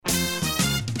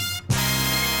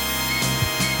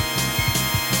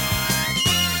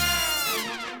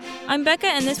I'm Becca,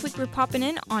 and this week we're popping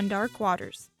in on Dark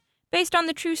Waters. Based on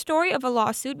the true story of a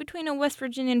lawsuit between a West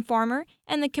Virginian farmer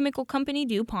and the chemical company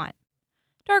DuPont.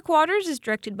 Dark Waters is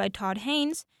directed by Todd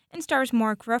Haynes and stars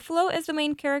Mark Ruffalo as the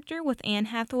main character with Anne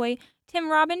Hathaway,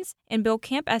 Tim Robbins, and Bill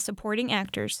Camp as supporting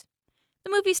actors.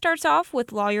 The movie starts off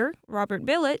with lawyer Robert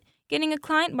Billett getting a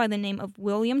client by the name of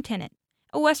William Tennant,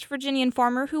 a West Virginian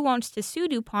farmer who wants to sue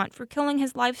DuPont for killing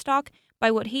his livestock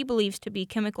by what he believes to be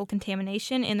chemical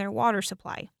contamination in their water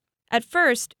supply. At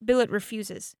first, Billett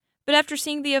refuses, but after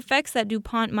seeing the effects that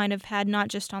DuPont might have had not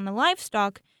just on the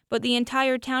livestock, but the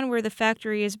entire town where the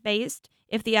factory is based,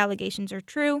 if the allegations are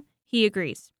true, he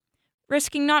agrees,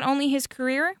 risking not only his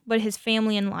career, but his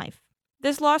family and life.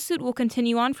 This lawsuit will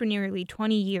continue on for nearly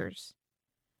 20 years.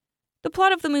 The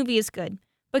plot of the movie is good,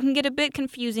 but can get a bit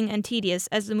confusing and tedious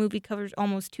as the movie covers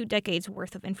almost 2 decades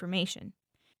worth of information.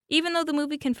 Even though the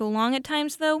movie can feel long at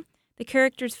times, though, the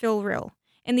characters feel real,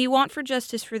 and the want for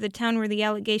justice for the town where the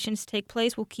allegations take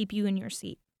place will keep you in your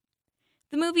seat.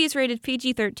 The movie is rated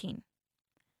PG-13.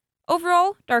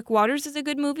 Overall, Dark Waters is a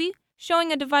good movie,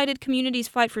 showing a divided community's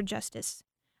fight for justice.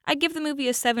 I'd give the movie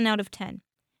a 7 out of 10.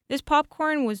 This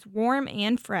popcorn was warm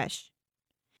and fresh.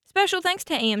 Special thanks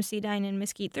to AMC Dine-In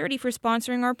Mesquite 30 for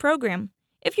sponsoring our program.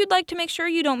 If you'd like to make sure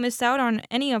you don't miss out on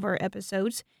any of our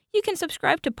episodes, you can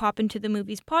subscribe to Pop Into the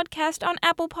Movies podcast on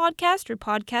Apple Podcast or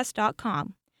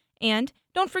podcast.com. And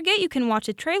don't forget you can watch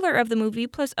a trailer of the movie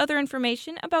plus other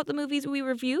information about the movies we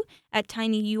review at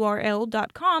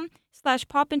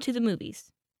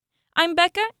tinyurl.com/popintothemovies. I'm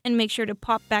Becca, and make sure to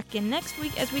pop back in next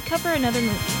week as we cover another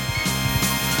movie.